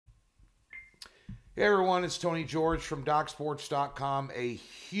Hey everyone, it's Tony George from DocSports.com. A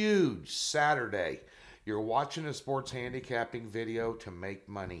huge Saturday. You're watching a sports handicapping video to make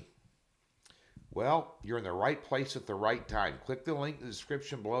money. Well, you're in the right place at the right time. Click the link in the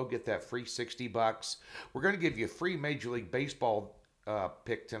description below, get that free 60 bucks. We're going to give you a free Major League Baseball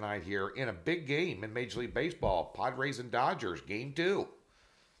pick tonight here in a big game in Major League Baseball. Padres and Dodgers, game 2.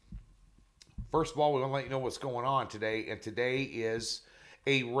 First of all, we want to let you know what's going on today, and today is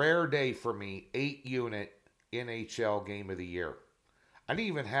a rare day for me, 8-unit NHL Game of the Year. I didn't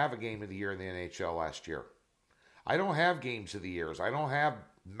even have a Game of the Year in the NHL last year. I don't have Games of the Years. I don't have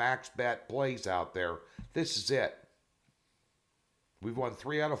max bet plays out there. This is it. We've won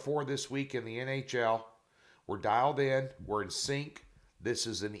 3 out of 4 this week in the NHL. We're dialed in. We're in sync. This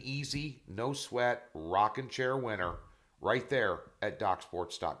is an easy, no sweat, rocking chair winner right there at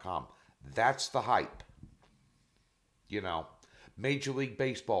DocSports.com. That's the hype. You know. Major League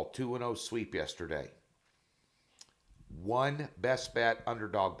Baseball 2-0 sweep yesterday. 1 best bet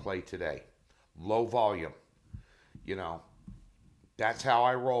underdog play today. Low volume. You know, that's how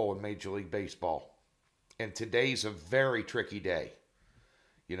I roll in Major League Baseball. And today's a very tricky day.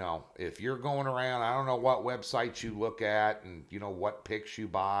 You know, if you're going around, I don't know what websites you look at and, you know, what picks you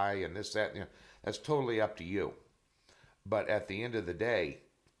buy and this, that, you know, that's totally up to you. But at the end of the day,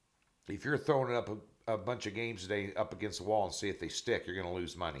 if you're throwing it up a bunch of games today up against the wall and see if they stick, you're going to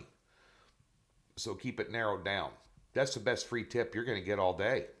lose money. So keep it narrowed down. That's the best free tip you're going to get all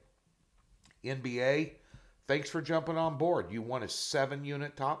day. NBA, thanks for jumping on board. You won a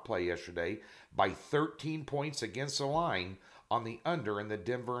 7-unit top play yesterday by 13 points against the line on the under in the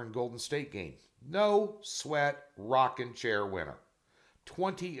Denver and Golden State game. No sweat, rocking chair winner.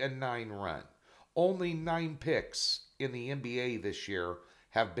 20-9 run. Only 9 picks in the NBA this year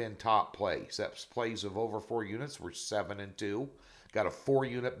have been top plays. That's plays of over 4 units. We're 7-2. Got a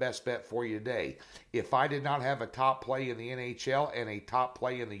 4-unit best bet for you today. If I did not have a top play in the NHL and a top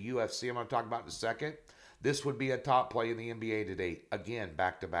play in the UFC, I'm going to talk about in a second, this would be a top play in the NBA today. Again,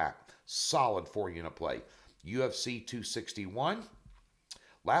 back-to-back. Solid 4-unit play. UFC 261.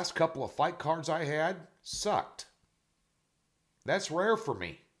 Last couple of fight cards I had sucked. That's rare for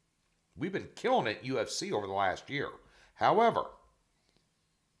me. We've been killing it UFC over the last year. However,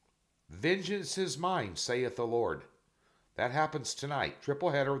 vengeance is mine, saith the Lord. That happens tonight. Triple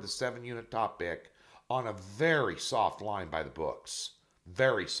header with a 7-unit top pick on a very soft line by the books.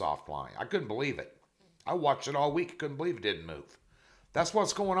 Very soft line. I couldn't believe it. I watched it all week. Couldn't believe it didn't move. That's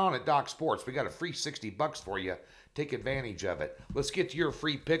what's going on at Doc Sports. We got a free 60 bucks for you. Take advantage of it. Let's get to your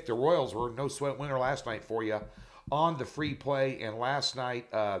free pick. The Royals were no sweat winner last night for you on the free play. And last night,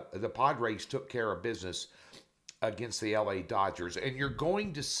 the Padres took care of business against the LA Dodgers. And you're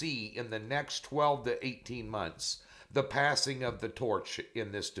going to see in the next 12 to 18 months the passing of the torch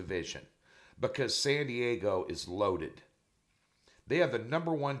in this division because San Diego is loaded. They have the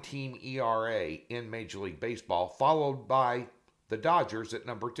 #1 team ERA in Major League Baseball, followed by the Dodgers at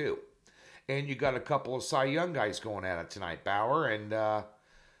 #2. And you got a couple of Cy Young guys going at it tonight, Bauer and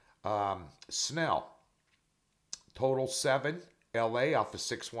Snell. Total 7. LA off a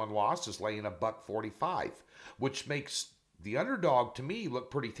 6-1 loss is laying $1.45, which makes the underdog to me look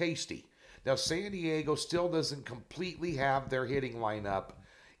pretty tasty. Now, San Diego still doesn't completely have their hitting lineup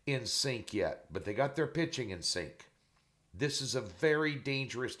in sync yet, but they got their pitching in sync. This is a very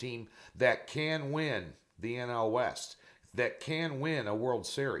dangerous team that can win the NL West, that can win a World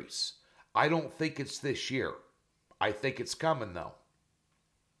Series. I don't think it's this year. I think it's coming, though.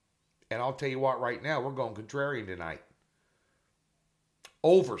 And I'll tell you what, right now, we're going contrarian tonight.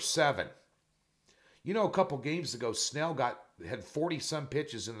 Over 7. You know, a couple games ago, Snell had 40-some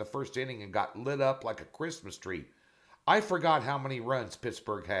pitches in the first inning and got lit up like a Christmas tree. I forgot how many runs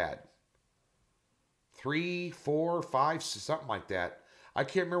Pittsburgh had. 3, 4, 5, something like that. I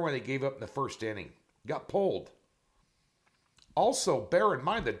can't remember when they gave up in the first inning. Got pulled. Also, bear in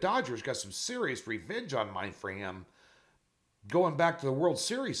mind, the Dodgers got some serious revenge on mine for him going back to the World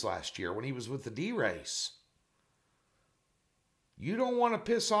Series last year when he was with the D-Rays. You don't want to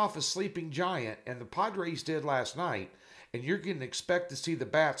piss off a sleeping giant, and the Padres did last night, and you're going to expect to see the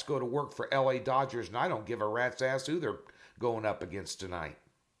bats go to work for LA Dodgers, and I don't give a rat's ass who they're going up against tonight.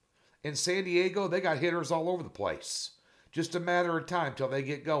 In San Diego, they got hitters all over the place. Just a matter of time till they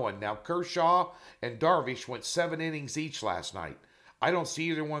get going. Now, Kershaw and Darvish went 7 innings each last night. I don't see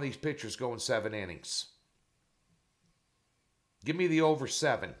either one of these pitchers going 7 innings. Give me the over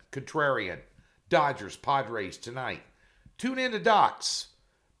 7. Contrarian. Dodgers, Padres tonight. Tune in to Docs.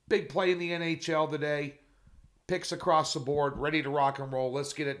 Big play in the NHL today. Picks across the board. Ready to rock and roll.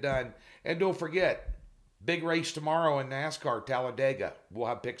 Let's get it done. And don't forget, big race tomorrow in NASCAR, Talladega. We'll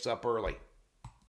have picks up early.